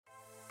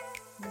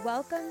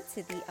Welcome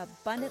to the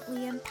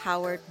Abundantly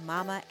Empowered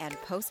Mama and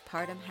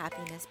Postpartum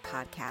Happiness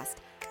Podcast.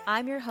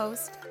 I'm your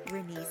host,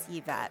 Renise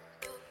Yvette.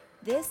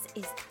 This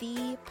is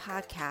the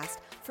podcast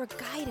for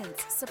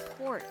guidance,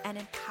 support, and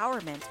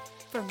empowerment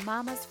for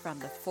mamas from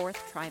the fourth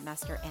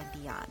trimester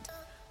and beyond.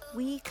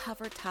 We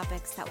cover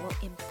topics that will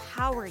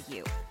empower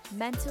you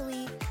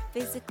mentally,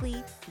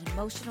 physically,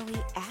 emotionally,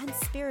 and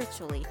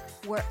spiritually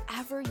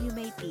wherever you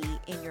may be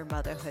in your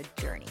motherhood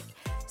journey.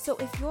 So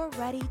if you're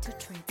ready to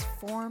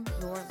transform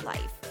your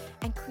life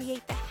and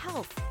create the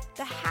health,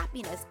 the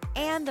happiness,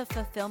 and the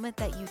fulfillment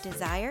that you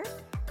desire,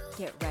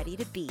 get ready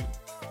to be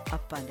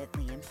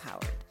abundantly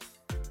empowered.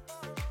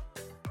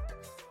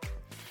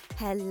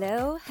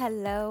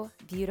 Hello,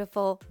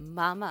 beautiful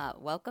mama.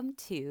 Welcome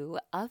to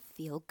a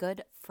Feel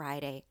Good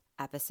Friday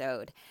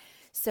episode.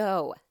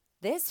 So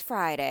this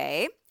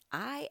Friday,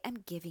 I am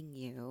giving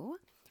you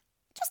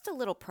just a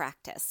little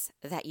practice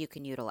that you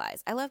can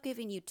utilize. I love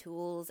giving you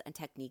tools and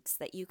techniques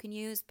that you can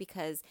use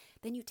because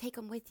then you take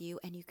them with you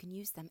and you can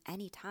use them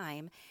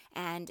anytime,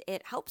 and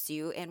it helps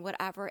you in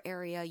whatever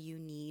area you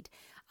need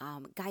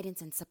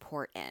guidance and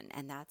support in.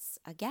 And that's,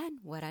 again,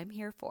 what I'm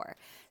here for.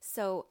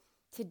 So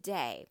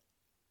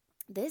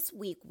this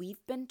week,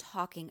 we've been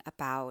talking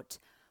about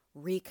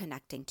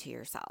reconnecting to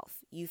yourself,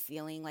 you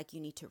feeling like you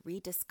need to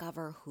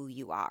rediscover who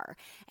you are.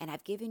 And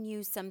I've given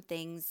you some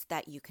things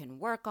that you can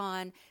work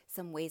on,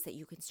 some ways that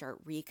you can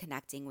start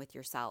reconnecting with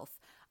yourself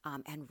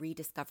and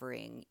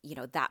rediscovering,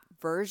 that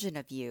version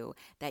of you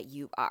that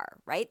you are,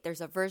 right?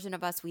 There's a version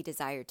of us we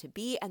desire to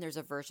be, and there's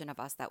a version of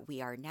us that we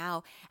are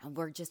now. And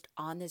we're just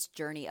on this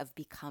journey of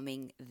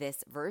becoming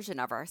this version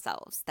of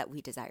ourselves that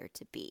we desire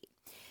to be.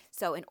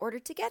 So in order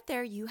to get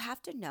there, you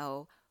have to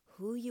know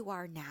who you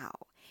are now,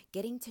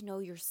 getting to know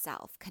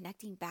yourself,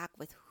 connecting back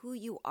with who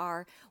you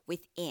are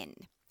within.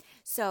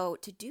 So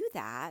to do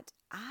that,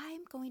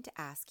 I'm going to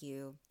ask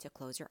you to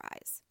close your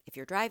eyes. If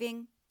you're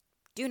driving,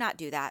 do not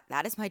do that.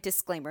 That is my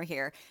disclaimer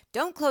here.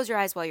 Don't close your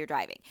eyes while you're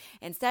driving.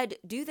 Instead,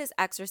 do this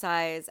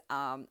exercise,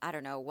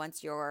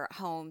 once you're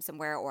home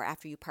somewhere or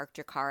after you parked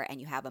your car and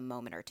you have a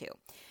moment or two.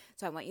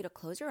 So I want you to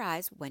close your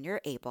eyes when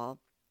you're able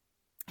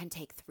and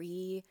take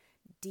 3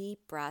 deep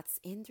breaths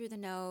in through the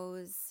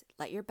nose.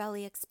 Let your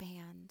belly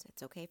expand.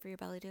 It's okay for your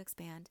belly to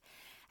expand.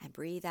 And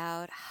breathe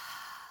out,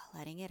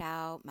 letting it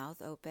out,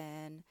 mouth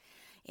open.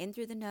 In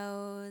through the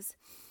nose,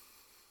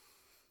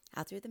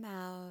 out through the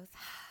mouth.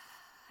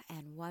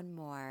 And one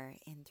more.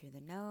 In through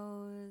the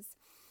nose,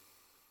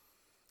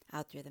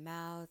 out through the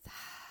mouth.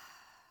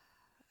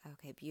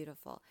 Okay,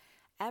 beautiful.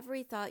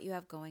 Every thought you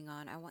have going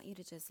on, I want you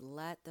to just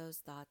let those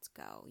thoughts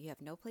go. You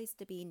have no place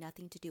to be,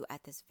 nothing to do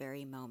at this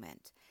very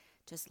moment.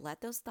 Just let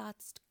those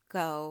thoughts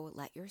go.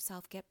 Let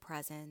yourself get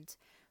present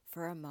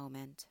for a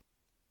moment.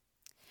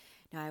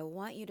 Now, I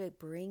want you to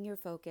bring your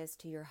focus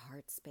to your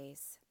heart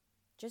space,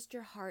 just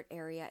your heart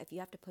area. If you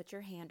have to put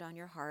your hand on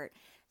your heart,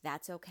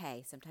 that's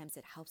okay. Sometimes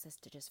it helps us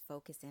to just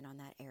focus in on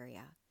that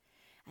area.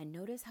 And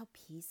notice how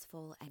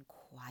peaceful and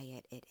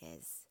quiet it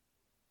is.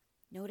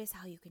 Notice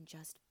how you can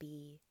just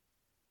be.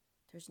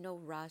 There's no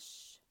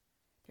rush.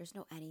 There's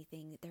no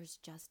anything. There's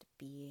just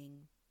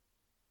being.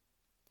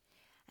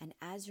 And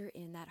as you're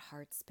in that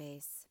heart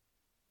space,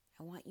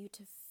 I want you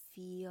to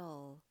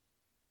feel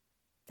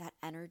that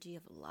energy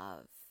of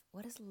love.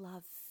 What does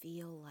love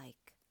feel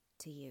like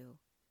to you?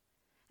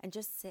 And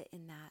just sit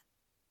in that,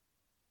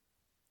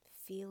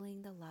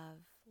 feeling the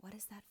love. What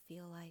does that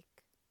feel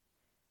like?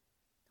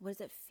 What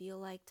does it feel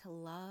like to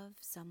love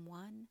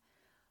someone?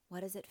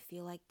 What does it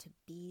feel like to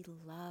be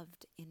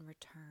loved in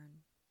return?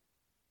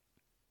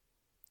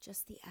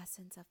 Just the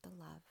essence of the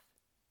love.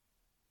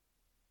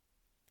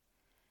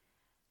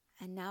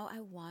 And now I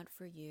want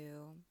for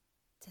you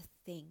to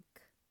think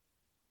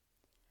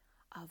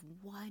of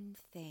one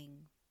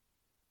thing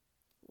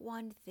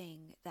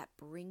that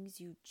brings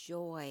you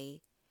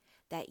joy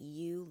that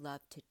you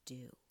love to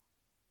do.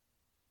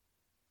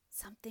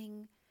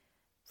 Something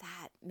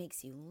that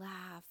makes you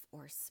laugh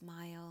or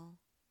smile.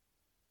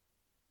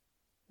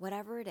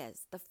 Whatever it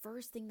is, the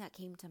first thing that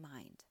came to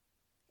mind.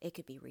 It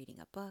could be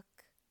reading a book.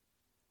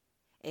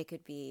 It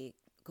could be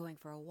going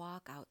for a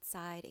walk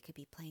outside. It could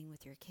be playing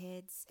with your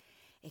kids.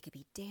 It could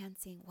be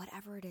dancing,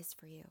 whatever it is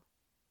for you,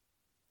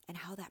 and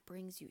how that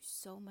brings you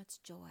so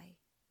much joy.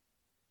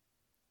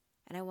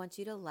 And I want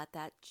you to let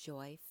that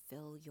joy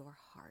fill your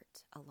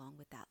heart along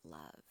with that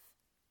love.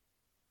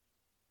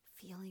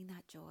 Feeling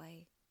that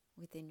joy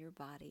within your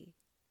body.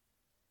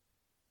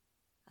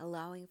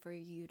 Allowing for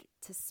you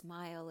to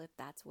smile if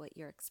that's what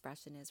your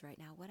expression is right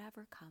now.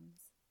 Whatever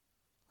comes,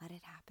 let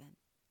it happen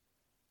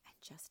and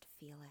just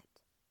feel it.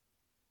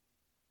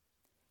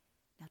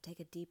 Now take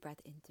a deep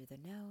breath in through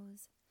the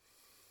nose.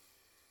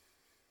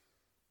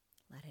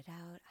 Let it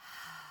out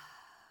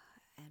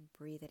and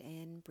breathe it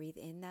in. Breathe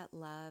in that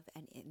love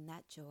and in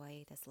that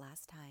joy this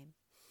last time.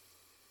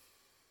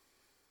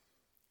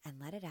 And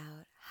let it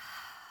out.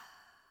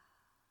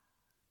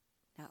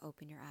 Now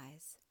open your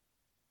eyes.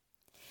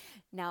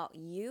 Now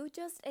you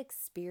just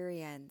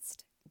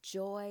experienced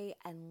joy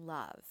and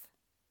love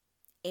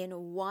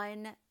in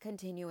one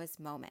continuous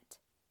moment.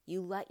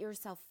 You let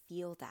yourself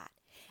feel that.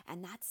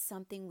 And that's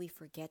something we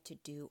forget to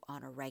do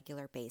on a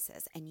regular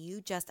basis. And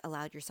you just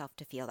allowed yourself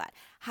to feel that.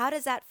 How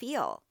does that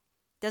feel?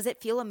 Does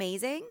it feel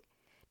amazing?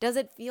 Does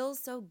it feel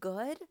so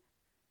good?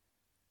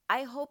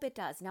 I hope it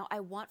does. Now, I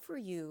want for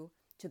you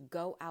to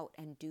go out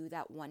and do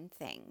that one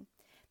thing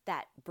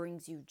that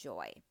brings you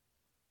joy.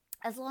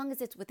 As long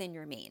as it's within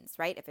your means,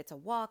 right? If it's a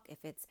walk,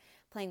 if it's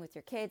playing with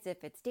your kids,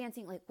 if it's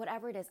dancing, like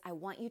whatever it is, I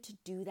want you to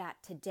do that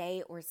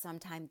today or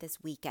sometime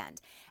this weekend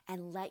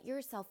and let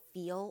yourself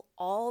feel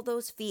all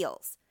those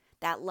feels,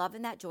 that love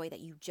and that joy that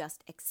you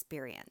just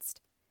experienced.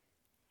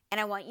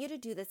 And I want you to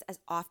do this as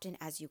often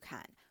as you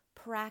can.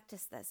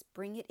 Practice this.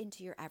 Bring it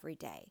into your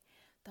everyday.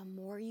 The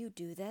more you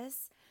do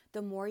this,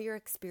 the more you're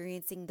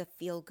experiencing the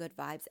feel-good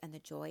vibes and the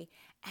joy,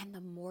 and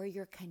the more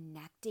you're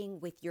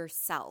connecting with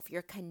yourself.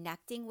 You're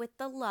connecting with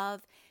the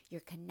love. You're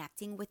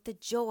connecting with the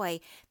joy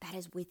that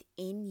is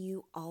within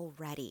you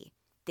already.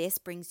 This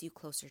brings you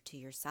closer to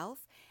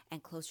yourself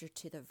and closer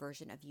to the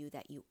version of you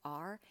that you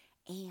are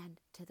and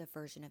to the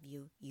version of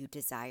you you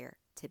desire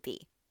to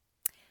be.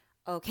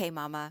 Okay,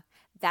 mama,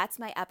 that's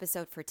my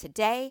episode for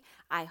today.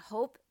 I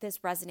hope this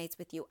resonates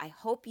with you. I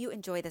hope you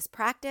enjoy this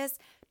practice.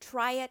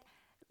 Try it.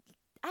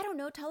 I don't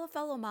know, tell a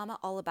fellow mama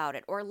all about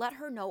it, or let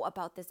her know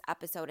about this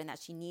episode and that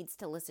she needs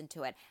to listen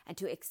to it and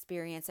to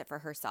experience it for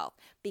herself.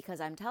 Because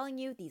I'm telling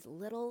you, these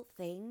little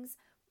things,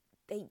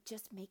 they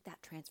just make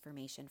that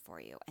transformation for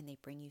you and they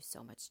bring you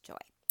so much joy.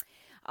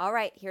 All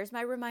right, here's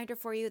my reminder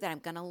for you that I'm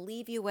going to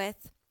leave you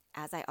with,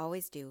 as I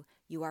always do.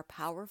 You are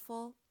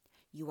powerful,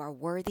 you are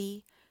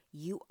worthy,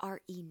 you are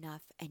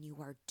enough, and you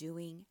are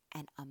doing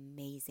an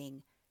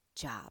amazing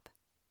job.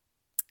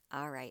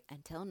 All right,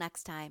 until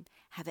next time,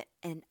 have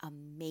an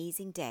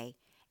amazing day,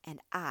 and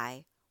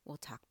I will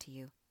talk to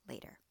you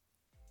later.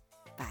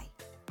 Bye.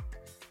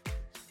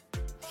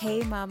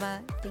 Hey,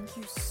 mama, thank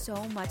you so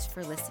much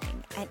for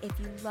listening. And if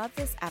you love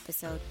this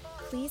episode,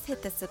 please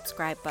hit the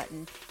subscribe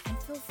button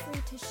and feel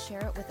free to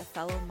share it with a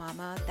fellow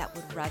mama that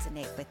would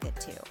resonate with it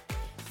too.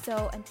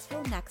 So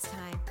until next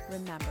time,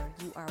 remember,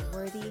 you are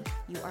worthy,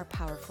 you are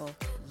powerful,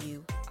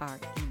 you are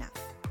enough.